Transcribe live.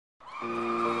Tonight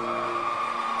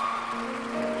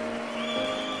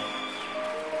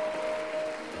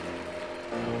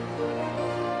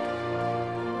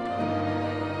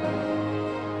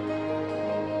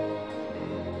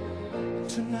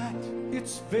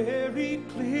it's very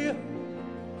clear,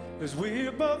 as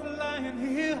we're both lying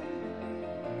here,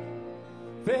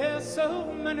 there's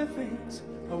so many things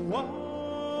I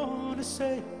want to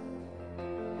say.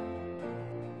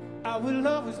 I will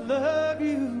always love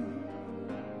you,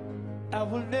 I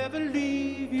will never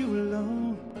leave you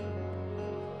alone.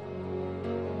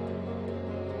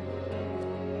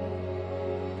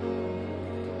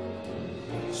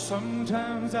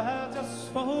 Sometimes I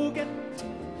just forget,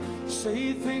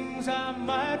 say things I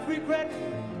might regret.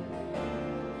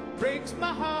 Breaks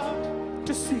my heart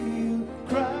to see you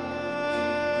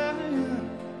crying.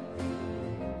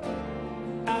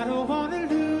 I don't want to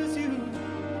lose you,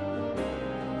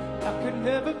 I could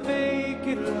never make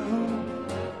it alone.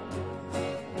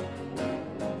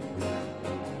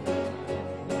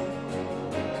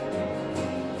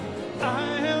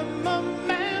 I am a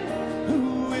man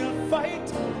who will fight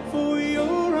for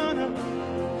your honor.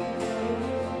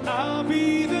 I'll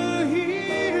be the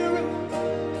hero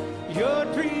you're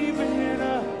dreaming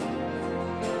of.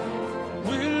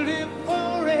 We'll live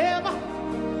forever,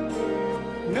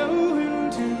 knowing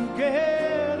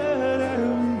together that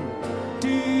we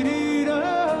did it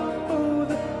all for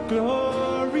the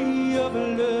glory of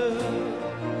love.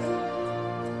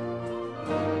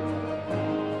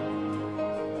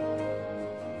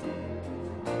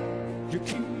 You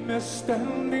keep me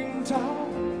standing tall,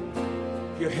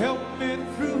 you help me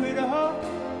through it all.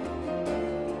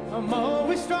 I'm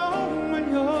always strong when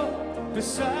you're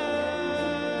beside